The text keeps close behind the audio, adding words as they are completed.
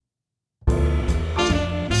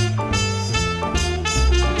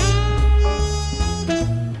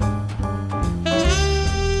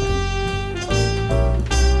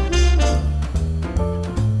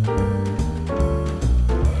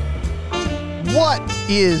What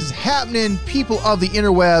is happening, people of the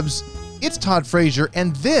interwebs? It's Todd Frazier,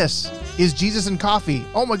 and this is Jesus and Coffee.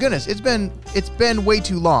 Oh my goodness, it's been way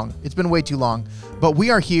too long. It's been way too long. But we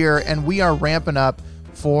are here, and we are ramping up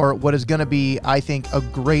for what is going to be, I think, a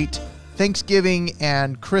great Thanksgiving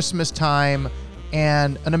and Christmas time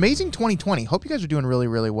and an amazing 2020. Hope you guys are doing really,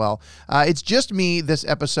 really well. It's just me this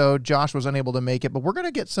episode. Josh was unable to make it, but we're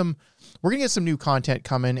gonna get some new content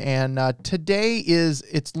coming. And today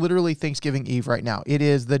it's literally Thanksgiving Eve right now. It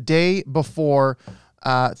is the day before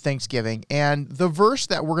Thanksgiving, and the verse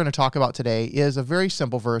that we're going to talk about today is a very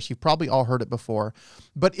simple verse. You've probably all heard it before,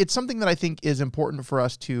 but it's something that I think is important for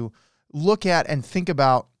us to look at and think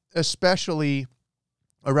about, especially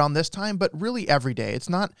around this time, but really every day.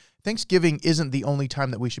 Thanksgiving isn't the only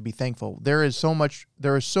time that we should be thankful. There are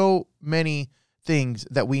so many things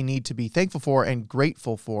that we need to be thankful for and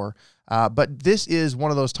grateful for. But this is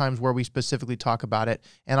one of those times where we specifically talk about it.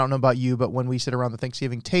 And I don't know about you, but when we sit around the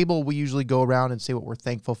Thanksgiving table, we usually go around and say what we're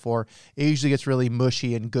thankful for. It usually gets really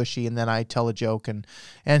mushy and gushy, and then I tell a joke, and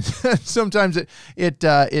sometimes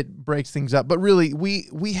it breaks things up. But really,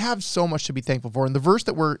 we have so much to be thankful for. And the verse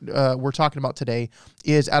that we're talking about today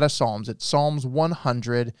is out of Psalms. It's Psalms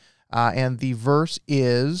 100, and the verse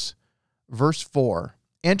is verse 4.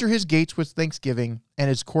 Enter his gates with thanksgiving and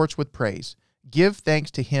his courts with praise. Give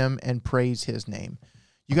thanks to him and praise his name.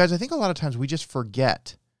 You guys, I think a lot of times we just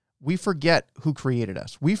forget. We forget who created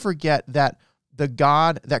us. We forget that the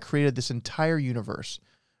God that created this entire universe,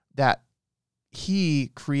 that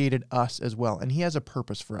he created us as well. And he has a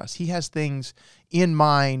purpose for us. He has things in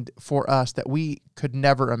mind for us that we could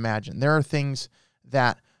never imagine. There are things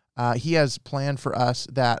that he has planned for us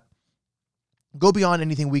that go beyond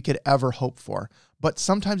anything we could ever hope for. But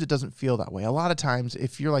sometimes it doesn't feel that way. A lot of times,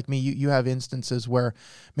 if you're like me, you have instances where,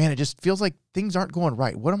 man, it just feels like things aren't going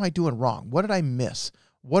right. What am I doing wrong? What did I miss?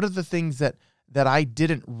 What are the things that I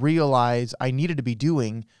didn't realize I needed to be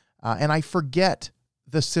doing? And I forget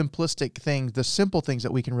the simplistic things, the simple things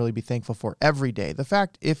that we can really be thankful for every day. The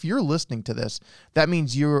fact, if you're listening to this, that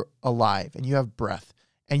means you're alive and you have breath.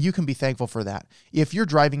 And you can be thankful for that. If you're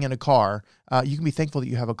driving in a car, you can be thankful that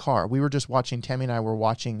you have a car. We were just watching, Tammy and I were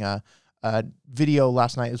watching a video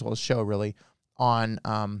last night, as well as a show really, on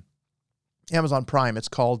Amazon Prime. It's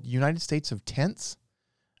called United States of Tents.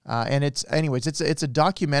 And it's a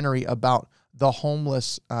documentary about the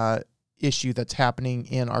homeless issue that's happening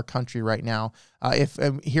in our country right now. If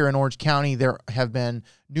here in Orange County, there have been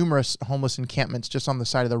numerous homeless encampments just on the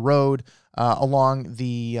side of the road, along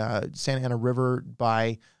the Santa Ana River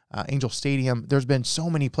by Angel Stadium. There's been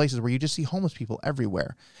so many places where you just see homeless people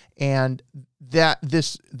everywhere. And that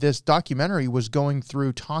this documentary was going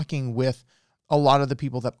through talking with a lot of the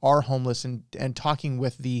people that are homeless and talking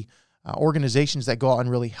with the organizations that go out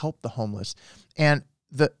and really help the homeless. And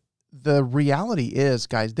the reality is,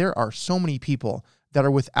 guys, there are so many people that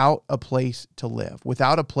are without a place to live,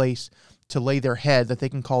 without a place to lay their head that they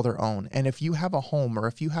can call their own. And if you have a home, or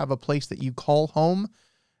if you have a place that you call home,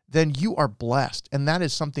 then you are blessed. And that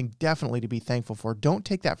is something definitely to be thankful for. Don't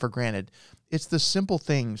take that for granted. It's the simple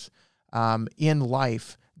things in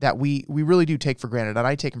life that we really do take for granted. And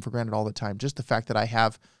I take them for granted all the time. Just the fact that I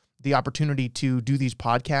have the opportunity to do these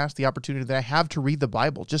podcasts, the opportunity that I have to read the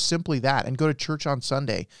Bible, just simply that, and go to church on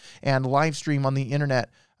Sunday and live stream on the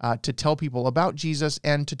internet to tell people about Jesus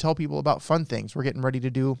and to tell people about fun things. We're getting ready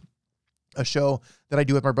to do a show that I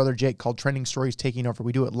do with my brother Jake called Trending Stories Taking Over.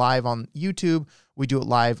 We do it live on YouTube. We do it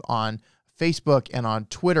live on Facebook and on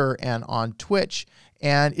Twitter and on Twitch.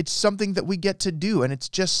 And it's something that we get to do. And it's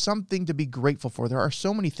just something to be grateful for. There are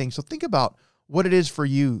so many things. So think about what it is for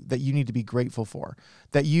you that you need to be grateful for,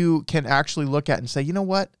 that you can actually look at and say, you know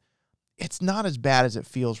what? It's not as bad as it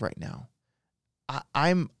feels right now.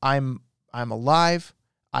 I'm alive.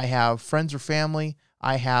 I have friends or family.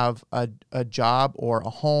 I have a job or a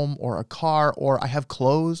home or a car, or I have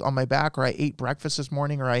clothes on my back, or I ate breakfast this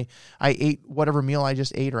morning, or I ate whatever meal I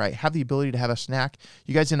just ate, or I have the ability to have a snack.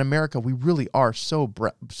 You guys, in America, we really are so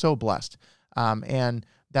blessed. And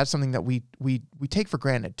that's something that we take for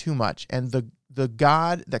granted too much. And the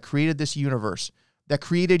God that created this universe, that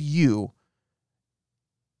created you,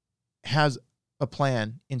 has a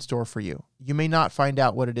plan in store for you. You may not find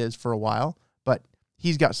out what it is for a while, but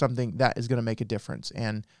he's got something that is going to make a difference.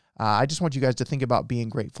 And I just want you guys to think about being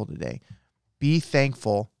grateful today. Be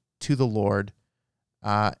thankful to the Lord.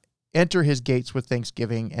 Enter his gates with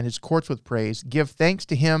thanksgiving and his courts with praise. Give thanks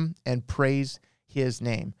to him and praise his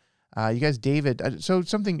name. You guys,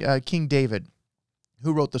 King David,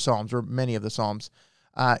 who wrote the Psalms, or many of the Psalms,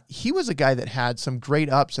 he was a guy that had some great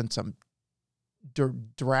ups and some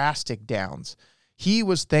drastic downs. He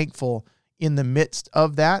was thankful in the midst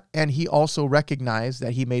of that. And he also recognized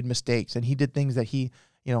that he made mistakes and he did things that he,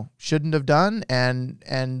 shouldn't have done.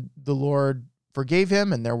 And the Lord forgave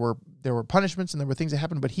him, and there were punishments and there were things that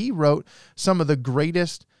happened, but he wrote some of the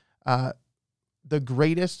greatest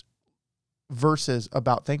verses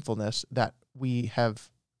about thankfulness that we have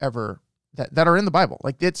ever, that are in the Bible.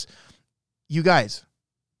 Like, it's, you guys,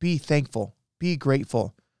 be thankful, be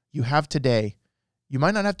grateful. You have today. You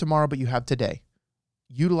might not have tomorrow, but you have today.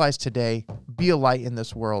 Utilize today. Be a light in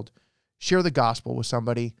this world. Share the gospel with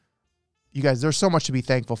somebody. You guys, there's so much to be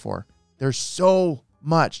thankful for. There's so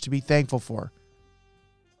much to be thankful for.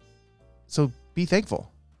 So be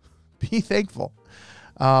thankful. Be thankful.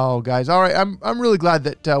 Oh, guys. All right. I'm really glad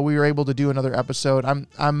that we were able to do another episode.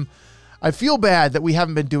 I feel bad that we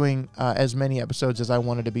haven't been doing as many episodes as I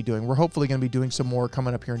wanted to be doing. We're hopefully going to be doing some more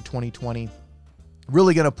coming up here in 2020.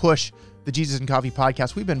 Really going to push the Jesus and Coffee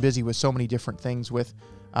podcast. We've been busy with so many different things with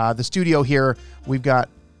the studio here. We've got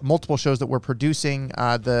multiple shows that we're producing.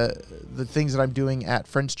 The things that I'm doing at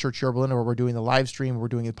Friends Church Yorba Linda, where we're doing the live stream, we're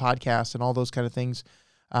doing the podcast, and all those kind of things.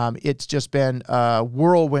 It's just been a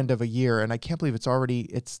whirlwind of a year, and I can't believe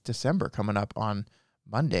it's December coming up on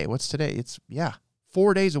Monday. What's today? It's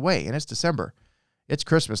 4 days away, and it's December. It's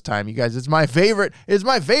Christmas time, you guys. It's my favorite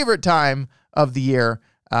time of the year.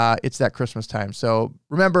 It's that Christmas time. So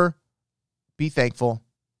remember, be thankful.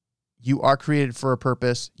 You are created for a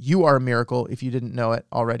purpose. You are a miracle if you didn't know it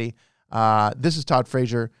already. This is Todd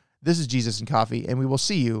Frazier. This is Jesus and Coffee, and we will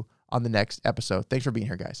see you on the next episode. Thanks for being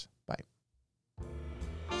here, guys.